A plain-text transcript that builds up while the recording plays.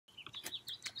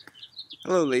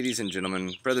Hello, ladies and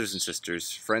gentlemen, brothers and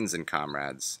sisters, friends and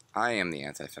comrades. I am the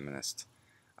Anti-Feminist.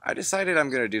 I decided I'm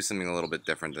going to do something a little bit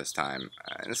different this time.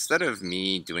 Instead of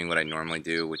me doing what I normally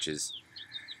do, which is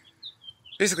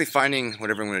basically finding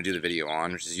whatever I'm going to do the video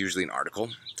on, which is usually an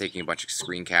article, taking a bunch of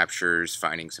screen captures,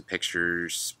 finding some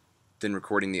pictures, then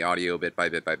recording the audio bit by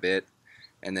bit by bit,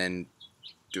 and then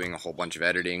doing a whole bunch of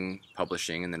editing,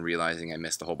 publishing, and then realizing I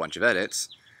missed a whole bunch of edits,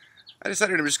 I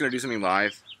decided I'm just going to do something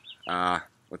live.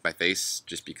 With my face,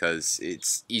 just because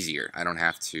it's easier. I don't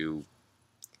have to...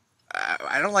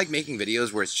 I don't like making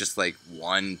videos where it's just like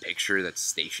one picture that's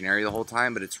stationary the whole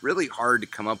time, but it's really hard to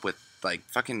come up with like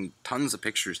fucking tons of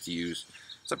pictures to use.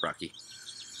 What's up, Rocky?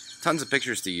 Tons of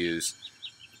pictures to use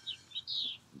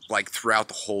like throughout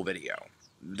the whole video.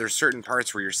 There's certain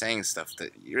parts where you're saying stuff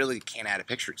that you really can't add a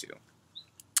picture to.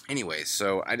 Anyway,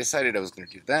 so I decided I was going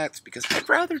to do that because I'd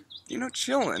rather,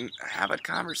 chill and have a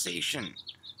conversation,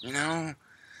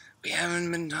 We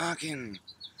haven't been talking.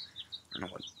 I don't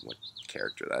know what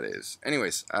character that is.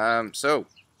 Anyways, so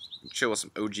chill with some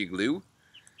OG glue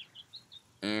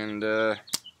and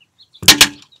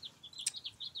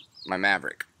my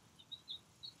Maverick,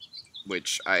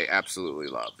 which I absolutely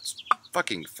love. It's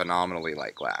fucking phenomenally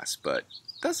light glass, but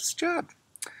does its job.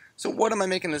 So what am I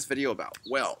making this video about?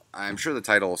 Well, I'm sure the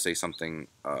title will say something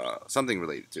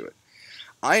related to it.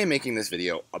 I am making this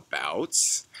video about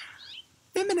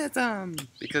feminism,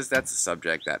 because that's a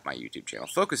subject that my YouTube channel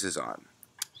focuses on.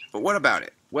 But what about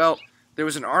it? Well, there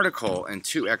was an article in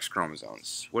 2X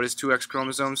chromosomes. What is 2X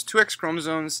chromosomes? 2X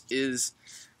chromosomes is,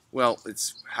 well,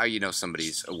 it's how you know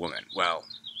somebody's a woman. Well,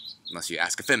 unless you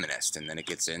ask a feminist, and then it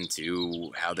gets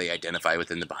into how they identify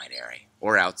within the binary,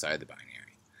 or outside the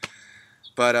binary.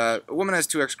 But a woman has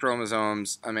 2X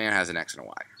chromosomes, a man has an X and a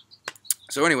Y.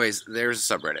 So anyways, there's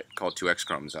a subreddit called 2X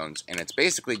chromosomes, and it's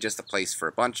basically just a place for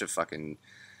a bunch of fucking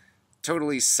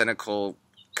totally cynical,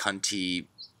 cunty,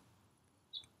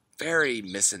 very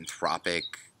misanthropic,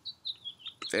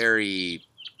 very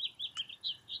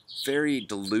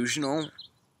delusional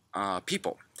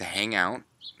people to hang out.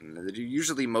 They're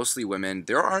usually mostly women.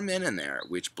 There are men in there,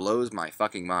 which blows my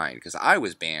fucking mind, because I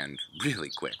was banned really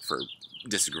quick for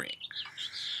disagreeing,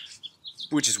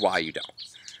 which is why you don't.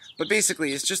 But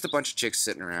basically, it's just a bunch of chicks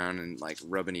sitting around and like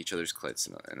rubbing each other's clits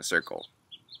in a circle.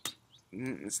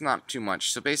 It's not too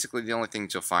much. So basically, the only thing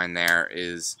you'll find there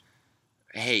is,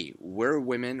 hey, we're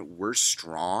women, we're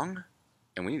strong,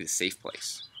 and we need a safe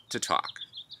place to talk.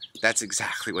 That's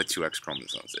exactly what 2X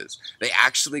chromosomes is. They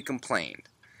actually complained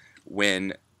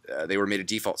when they were made a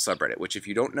default subreddit, which if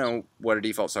you don't know what a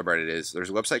default subreddit is,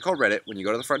 there's a website called Reddit. When you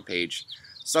go to the front page,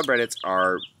 subreddits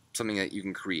are something that you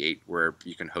can create where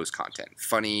you can host content.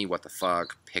 Funny, what the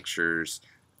fuck, pictures,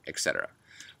 etc.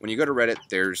 When you go to Reddit,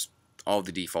 there's all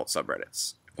the default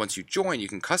subreddits. Once you join, you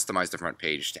can customize the front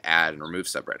page to add and remove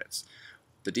subreddits.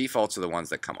 The defaults are the ones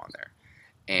that come on there.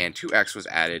 And 2X was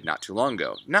added not too long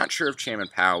ago. Not sure if Chairman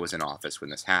Powell was in office when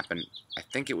this happened. I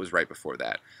think it was right before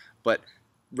that. But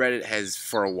Reddit has,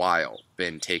 for a while,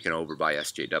 been taken over by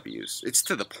SJWs. It's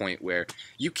to the point where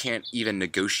you can't even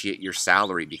negotiate your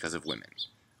salary because of women.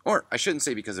 Or, I shouldn't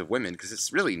say because of women, because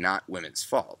it's really not women's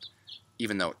fault.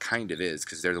 Even though it kind of is,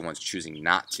 because they're the ones choosing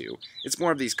not to. It's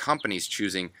more of these companies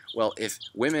choosing, well, if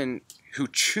women who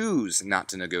choose not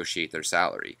to negotiate their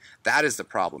salary, that is the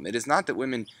problem. It is not that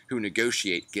women who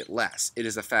negotiate get less. It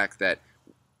is the fact that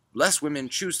less women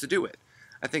choose to do it.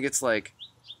 I think it's like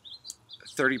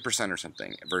 30% or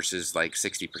something versus like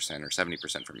 60% or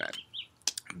 70% for men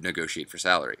negotiate for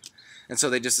salary. And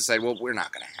so they just decide, well, we're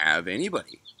not going to have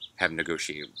anybody have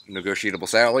negotiable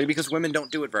salary because women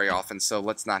don't do it very often, so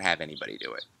let's not have anybody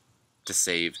do it to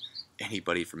save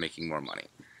anybody from making more money.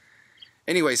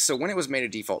 Anyway, so when it was made a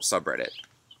default subreddit,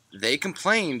 they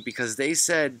complained because they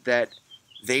said that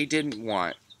they didn't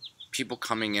want people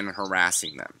coming in and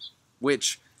harassing them,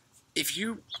 which if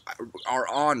you are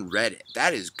on Reddit,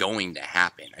 that is going to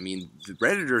happen. I mean, the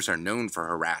Redditors are known for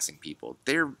harassing people.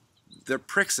 They're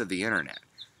pricks of the internet.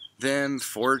 Them,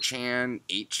 4chan,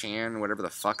 8chan, whatever the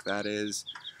fuck that is,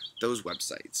 those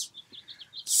websites.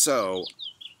 So,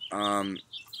 I'm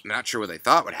not sure what they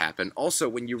thought would happen. Also,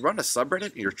 when you run a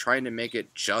subreddit and you're trying to make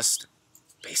it just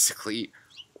basically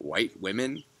white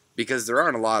women, because there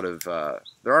aren't a lot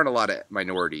of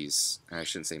minorities. I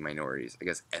shouldn't say minorities. I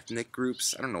guess ethnic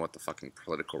groups. I don't know what the fucking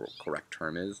political correct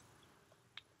term is.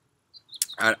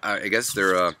 I guess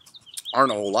there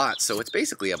aren't a whole lot, so it's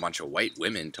basically a bunch of white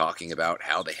women talking about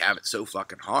how they have it so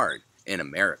fucking hard in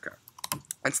America.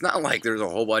 It's not like there's a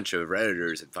whole bunch of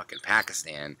Redditors in fucking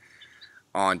Pakistan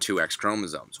on 2X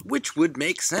chromosomes, which would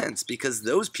make sense because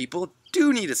those people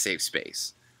do need a safe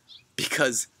space.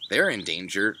 Because they're in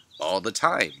danger all the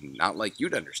time, not like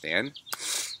you'd understand.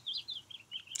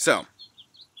 So,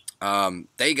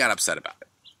 they got upset about it.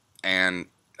 And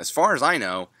as far as I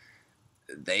know,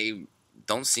 they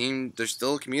don't seem, they're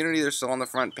still a community, they're still on the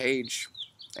front page,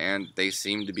 and they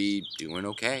seem to be doing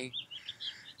okay.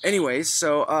 Anyways,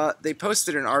 so they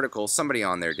posted an article, somebody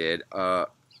on there did,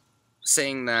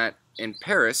 saying that in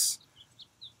Paris,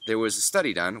 there was a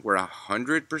study done where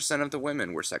 100% of the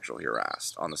women were sexually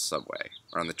harassed on the subway,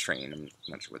 or on the train. I'm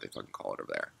not sure what they fucking call it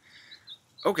over there.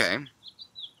 Okay.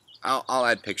 I'll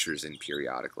add pictures in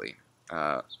periodically.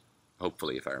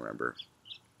 Hopefully, if I remember.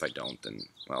 If I don't, then,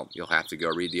 well, you'll have to go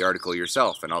read the article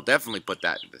yourself, and I'll definitely put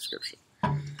that in the description.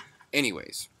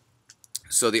 Anyways,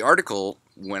 so the article,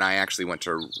 when I actually went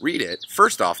to read it,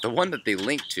 first off, the one that they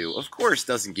linked to, of course,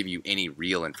 doesn't give you any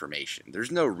real information. There's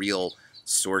no real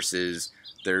sources.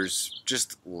 There's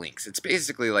just links. It's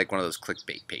basically like one of those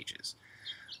clickbait pages.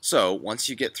 So once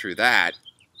you get through that,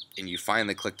 and you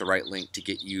finally click the right link to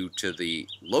get you to the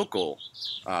local,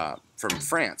 from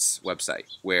France website,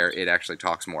 where it actually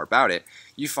talks more about it,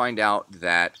 you find out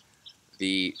that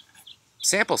the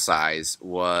sample size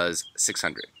was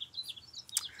 600.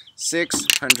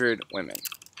 600 women,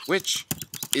 which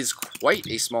is quite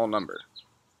a small number.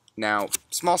 Now,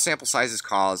 small sample sizes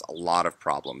cause a lot of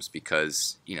problems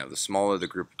because, you know, the smaller the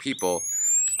group of people,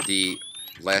 the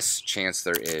less chance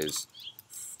there is,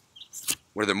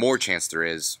 or the more chance there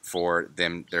is for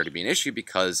there to be an issue,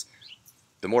 because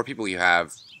the more people you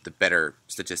have, the better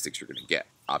statistics you're going to get,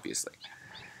 obviously.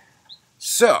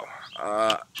 So,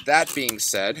 that being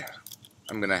said,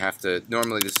 I'm going to have to,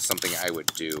 normally this is something I would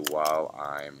do while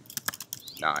I'm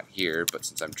not here, but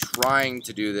since I'm trying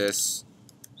to do this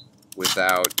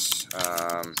without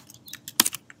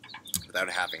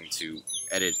having to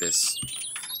edit this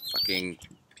fucking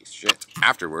piece of shit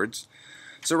afterwards.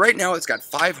 So right now it's got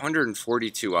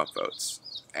 542 upvotes,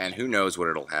 and who knows what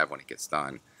it'll have when it gets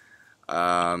done.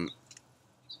 Let's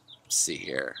see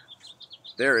here.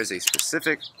 There is a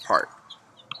specific part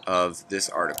of this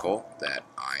article that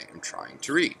I am trying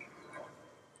to read,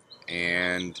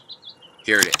 and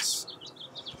here it is.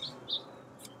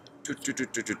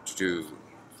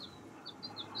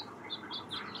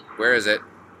 Where is it?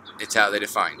 It's how they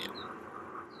defined it.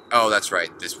 Oh, that's right.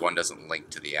 This one doesn't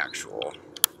link to the actual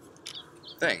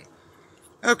thing.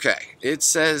 Okay. It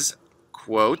says,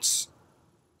 quote,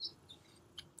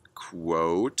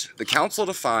 the council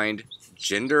defined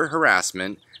gender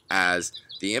harassment as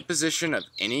the imposition of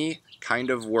any kind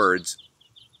of words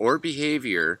or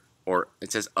behavior, or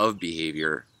it says of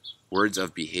behavior, words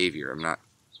of behavior, I'm not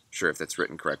sure if that's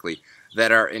written correctly,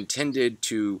 that are intended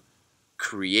to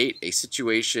create a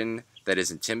situation that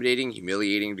is intimidating,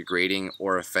 humiliating, degrading,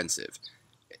 or offensive.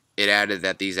 It added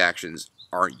that these actions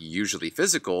aren't usually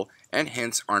physical and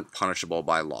hence aren't punishable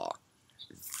by law.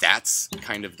 That's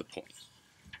kind of the point.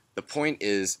 The point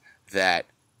is that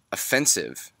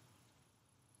offensive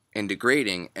and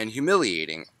degrading and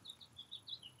humiliating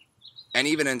and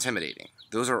even intimidating,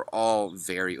 those are all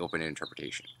very open to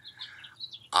interpretation.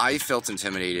 I felt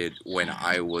intimidated when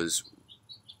I was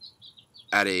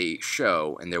at a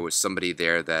show and there was somebody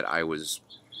there that I was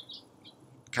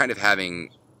kind of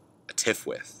having a tiff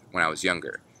with when I was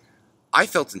younger. I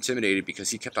felt intimidated because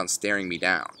he kept on staring me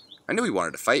down. I knew he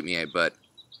wanted to fight me, but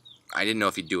I didn't know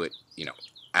if he'd do it, you know,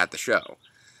 at the show.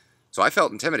 So I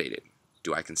felt intimidated.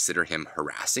 Do I consider him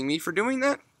harassing me for doing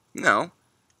that? No,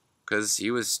 because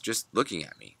he was just looking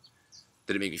at me.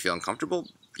 Did it make me feel uncomfortable?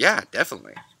 Yeah,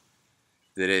 definitely.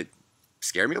 Did it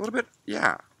scare me a little bit?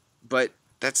 Yeah, but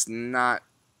that's not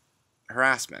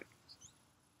harassment.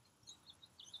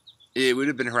 It would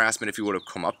have been harassment if he would have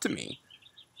come up to me,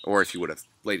 or if he would have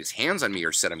laid his hands on me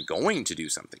or said, I'm going to do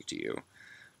something to you.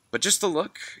 But just the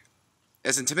look,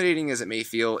 as intimidating as it may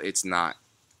feel, it's not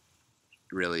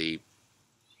really,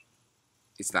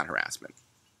 it's not harassment.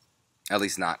 At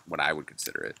least not what I would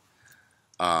consider it.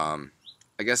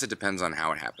 I guess it depends on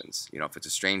how it happens. You know, if it's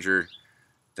a stranger,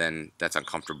 then that's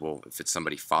uncomfortable. If it's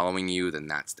somebody following you, then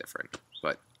that's different.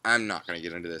 But I'm not going to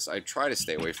get into this. I try to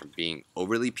stay away from being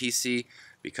overly PC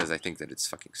because I think that it's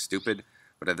fucking stupid.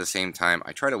 But at the same time,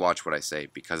 I try to watch what I say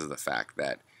because of the fact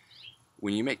that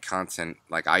when you make content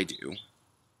like I do,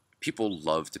 people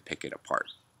love to pick it apart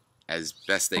as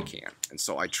best they can. And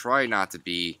so I try not to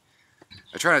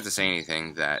say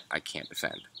anything that I can't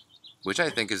defend, which I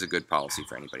think is a good policy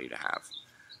for anybody to have.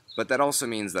 But that also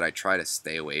means that I try to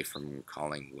stay away from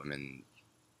calling women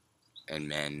and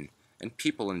men and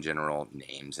people in general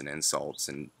names and insults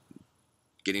and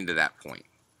getting to that point.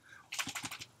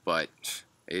 But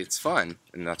it's fun,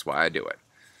 and that's why I do it.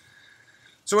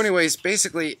 So anyways,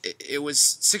 basically, it was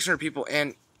 600 people,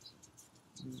 and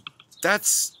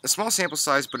that's a small sample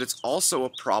size, but it's also a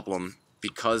problem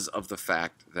because of the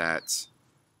fact that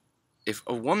if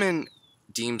a woman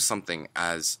deems something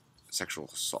as sexual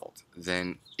assault,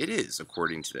 then it is,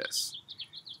 according to this.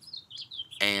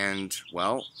 And,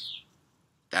 well,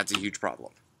 that's a huge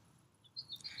problem.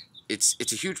 It's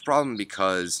a huge problem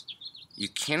because you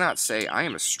cannot say, I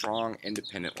am a strong,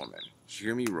 independent woman.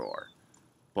 Hear me roar.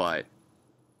 But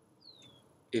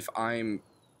if I'm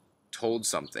told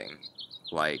something,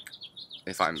 like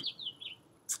if I'm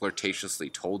flirtatiously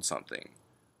told something,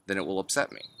 then it will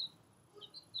upset me.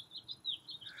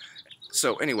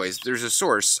 So anyways, there's a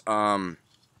source, and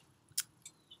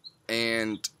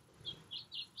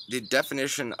the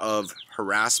definition of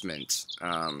harassment,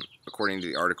 according to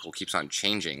the article, keeps on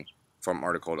changing from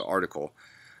article to article.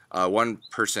 One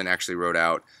person actually wrote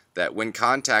out that when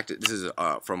contacted, this is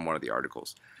from one of the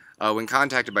articles, when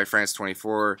contacted by France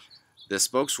 24, the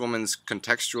spokeswoman's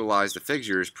contextualized the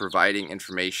figures, providing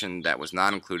information that was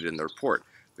not included in the report.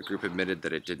 The group admitted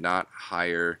that it did not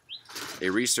hire a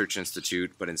research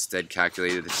institute, but instead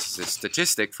calculated the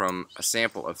statistic from a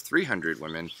sample of 300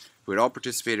 women who had all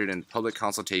participated in public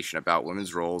consultation about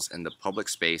women's roles in the public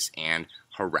space and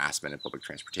harassment in public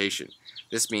transportation.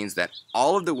 This means that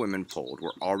all of the women polled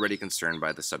were already concerned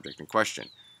by the subject in question.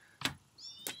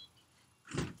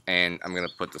 And I'm going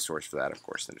to put the source for that, of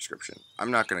course, in the description.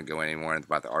 I'm not going to go any more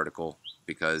about the article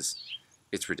because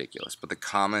it's ridiculous. But the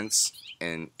comments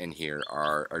in here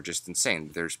are just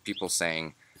insane. There's people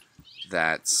saying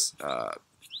that,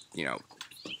 you know,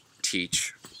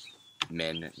 teach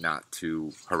men not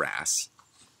to harass.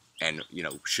 And, you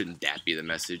know, shouldn't that be the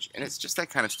message? And it's just that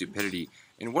kind of stupidity.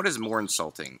 And what is more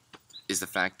insulting is the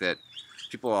fact that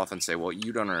people often say, well,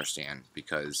 you don't understand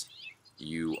because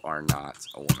you are not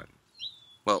a woman.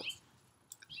 Well,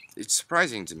 it's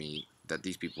surprising to me that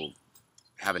these people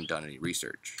haven't done any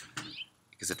research.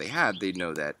 Because if they had, they'd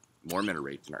know that more men are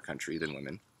raped in our country than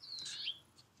women.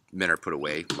 Men are put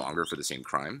away longer for the same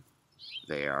crime.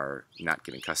 They are not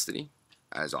given custody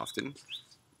as often.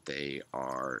 They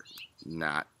are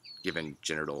not given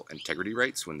genital integrity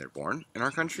rights when they're born in our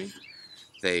country.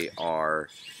 They're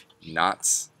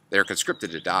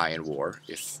conscripted to die in war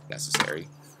if necessary.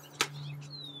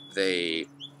 They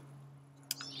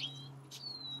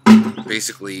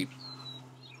basically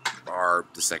are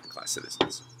the second-class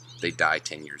citizens. They die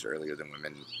 10 years earlier than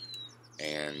women,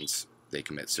 and they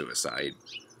commit suicide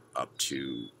up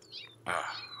to,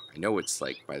 I know it's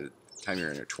like by the time you're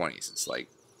in your 20s, it's like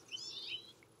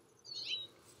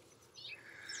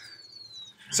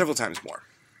several times more.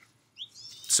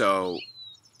 So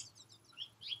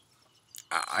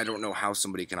I don't know how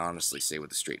somebody can honestly say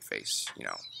with a straight face, you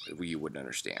know, you wouldn't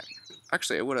understand.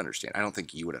 Actually, I would understand. I don't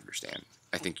think you would understand.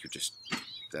 I think you're just,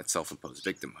 that self-imposed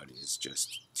victimhood is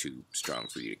just too strong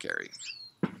for you to carry.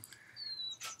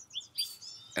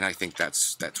 And I think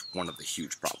that's one of the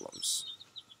huge problems,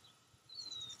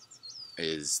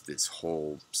 is this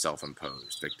whole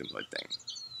self-imposed victimhood thing,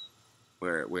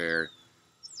 where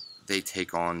they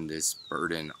take on this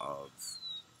burden of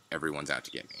everyone's out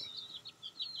to get me.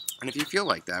 And if you feel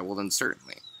like that, well then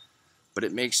certainly. But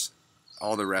it makes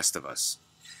all the rest of us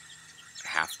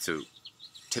have to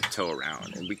tiptoe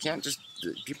around. And we can't just,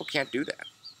 people can't do that.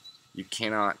 You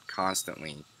cannot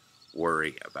constantly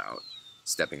worry about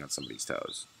stepping on somebody's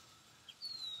toes.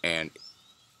 And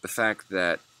the fact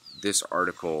that this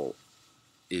article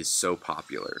is so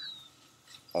popular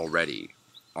already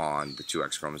on the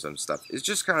 2X chromosome stuff is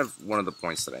just kind of one of the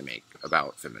points that I make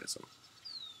about feminism.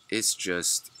 It's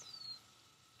just,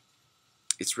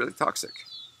 it's really toxic.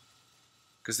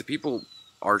 Because the people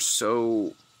are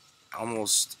so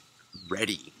almost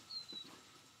ready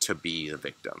to be a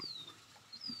victim.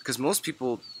 Because most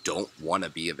people don't want to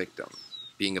be a victim.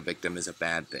 Being a victim is a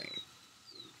bad thing.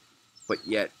 But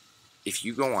yet, if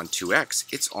you go on 2X,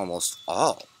 it's almost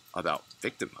all about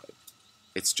victimhood.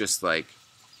 It's just like,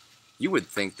 you would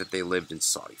think that they lived in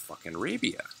Saudi fucking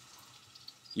Arabia.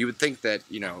 You would think that,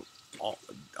 you know,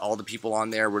 all the people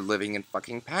on there were living in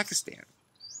fucking Pakistan.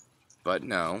 But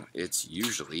no, it's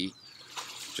usually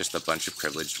just a bunch of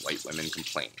privileged white women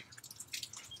complaining.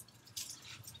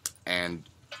 And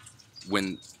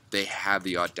when they have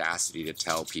the audacity to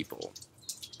tell people,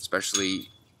 especially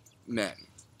men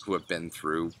who have been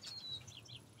through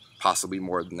possibly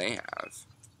more than they have,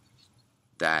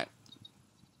 that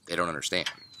they don't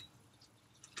understand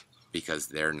because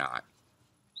they're not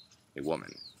a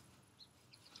woman.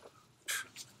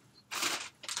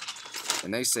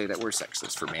 And they say that we're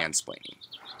sexist for mansplaining.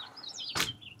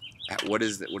 What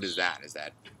is that? What is that? Is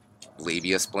that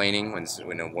labia-splaining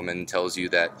when a woman tells you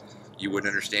that you wouldn't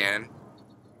understand?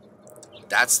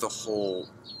 That's the whole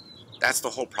that's the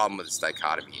whole problem with this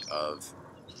dichotomy of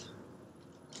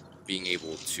being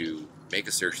able to make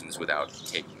assertions without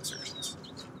taking assertions.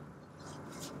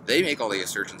 They make all the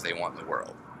assertions they want in the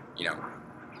world. You know,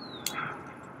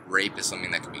 rape is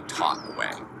something that can be taught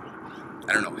away.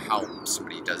 I don't know how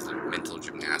somebody does their mental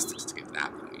gymnastics to get to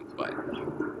that point, but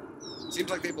it seems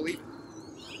like they believe it.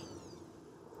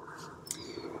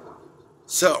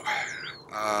 So,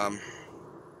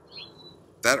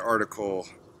 that article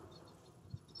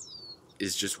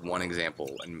is just one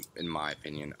example, in my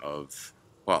opinion, of,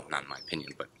 well, not in my opinion,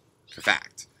 but a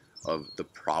fact, of the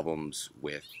problems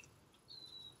with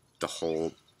the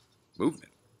whole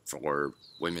movement for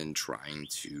women trying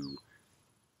to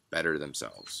better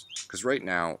themselves. Because right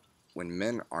now, when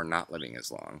men are not living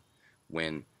as long,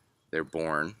 when they're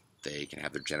born, they can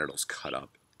have their genitals cut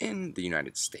up in the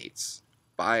United States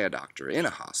by a doctor in a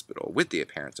hospital with the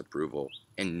parent's approval,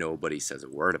 and nobody says a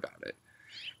word about it.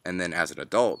 And then as an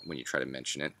adult, when you try to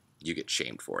mention it, you get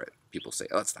shamed for it. People say,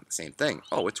 oh, it's not the same thing.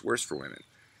 Oh, it's worse for women.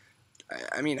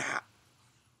 I mean,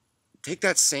 take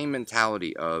that same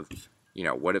mentality of, you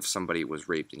know, what if somebody was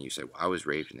raped and you say, well, I was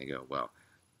raped, and they go, well,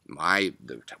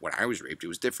 when I was raped, it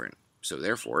was different. So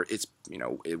therefore, it's, you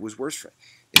know, it was worse for.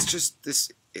 It's just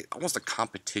this, almost a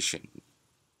competition.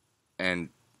 And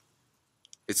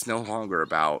it's no longer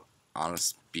about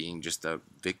honest being just a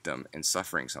victim and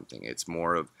suffering something. It's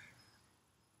more of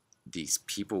these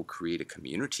people create a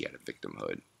community out of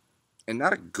victimhood, and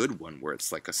not a good one where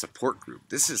it's like a support group.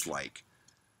 This is like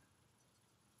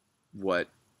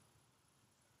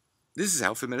this is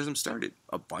how feminism started.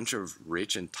 A bunch of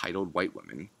rich, entitled white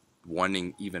women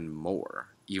wanting even more,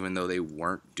 even though they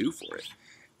weren't due for it.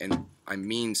 And I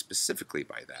mean specifically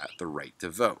by that, the right to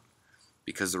vote.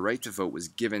 Because the right to vote was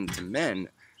given to men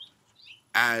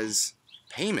as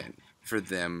payment for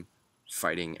them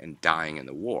fighting and dying in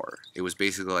the war. It was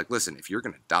basically like, listen, if you're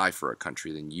going to die for a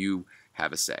country, then you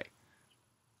have a say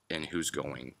in who's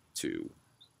going to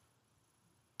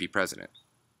be president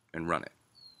and run it.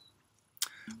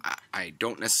 I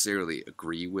don't necessarily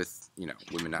agree with, you know,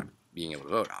 women not being able to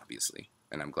vote, obviously,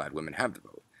 and I'm glad women have the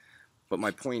vote. But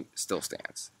my point still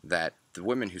stands, that the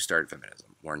women who started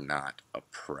feminism were not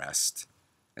oppressed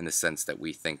in the sense that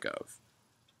we think of.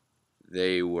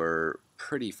 They were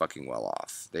pretty fucking well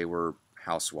off. They were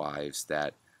housewives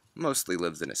that mostly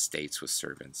lived in estates with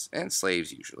servants, and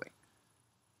slaves usually.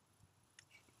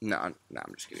 No, I'm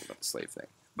just kidding about the slave thing.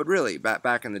 But really,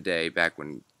 back in the day, back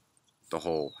when the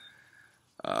whole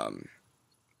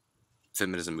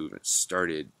feminism movement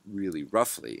started really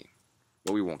roughly,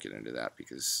 but we won't get into that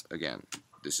because, again,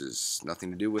 this is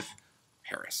nothing to do with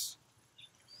Harris.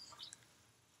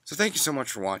 So thank you so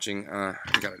much for watching. I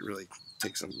gotta really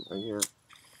take some right here.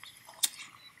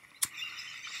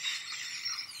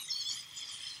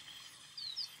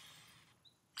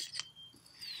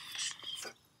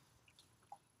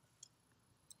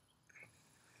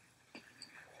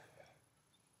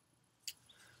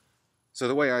 So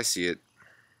the way I see it,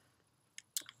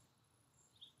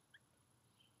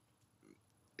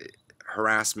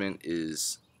 harassment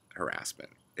is harassment.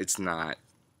 It's not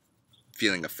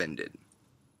feeling offended.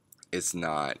 It's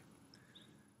not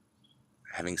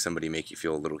having somebody make you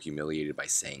feel a little humiliated by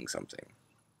saying something.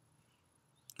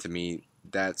 To me,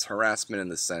 that's harassment in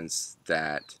the sense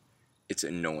that it's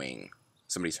annoying.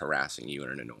 Somebody's harassing you in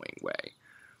an annoying way.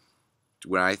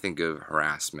 When I think of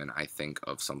harassment, I think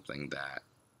of something that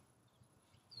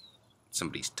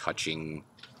somebody's touching,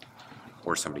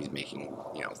 or somebody's making,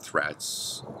 you know,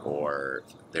 threats, or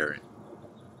they're,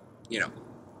 you know,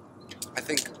 I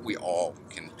think we all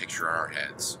can picture in our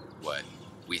heads what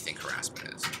we think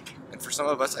harassment is. And for some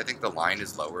of us, I think the line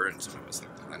is lower, and some of us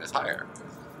think the line is higher.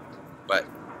 But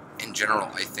in general,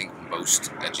 I think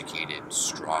most educated,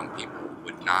 strong people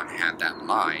would not have that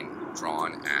line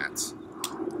drawn at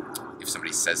if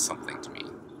somebody says something to me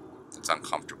that's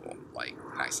uncomfortable, like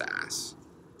nice ass.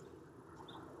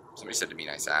 Somebody said to me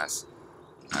nice ass,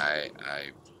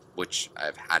 which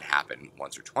I've had happen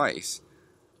once or twice,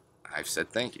 I've said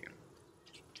thank you.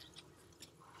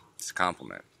 It's a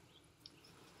compliment.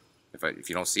 If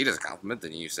you don't see it as a compliment,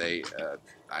 then you say,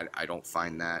 I don't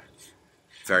find that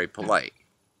very polite.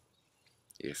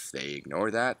 If they ignore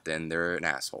that, then they're an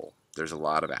asshole. There's a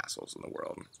lot of assholes in the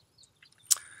world.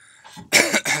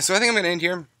 So I think I'm going to end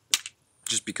here,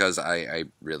 just because I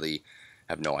really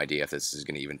have no idea if this is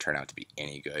going to even turn out to be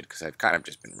any good, because I've kind of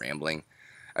just been rambling.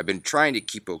 I've been trying to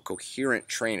keep a coherent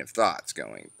train of thoughts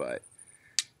going, but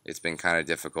it's been kind of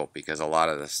difficult because a lot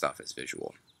of the stuff is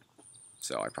visual.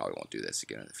 So I probably won't do this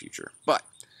again in the future. But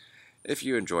if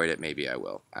you enjoyed it, maybe I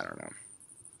will. I don't know.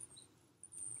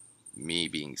 me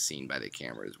being seen by the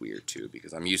camera is weird too,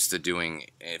 because I'm used to doing,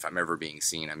 if I'm ever being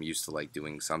seen, I'm used to like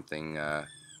doing something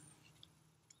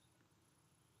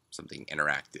something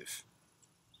interactive.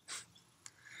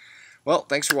 Well,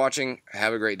 thanks for watching.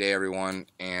 Have a great day, everyone,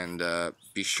 and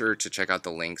be sure to check out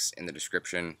the links in the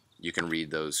description. You can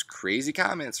read those crazy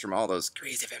comments from all those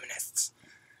crazy feminists,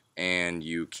 and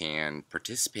you can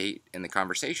participate in the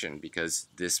conversation, because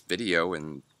this video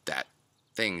and that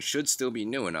thing should still be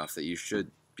new enough that you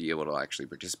should be able to actually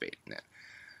participate in it.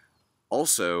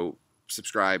 Also,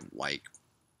 subscribe, like,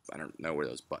 I don't know where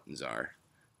those buttons are,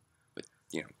 but,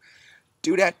 you know,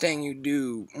 do that thing you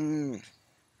do.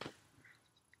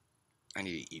 I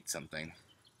need to eat something.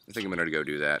 I think I'm going to go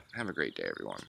do that. Have a great day, everyone.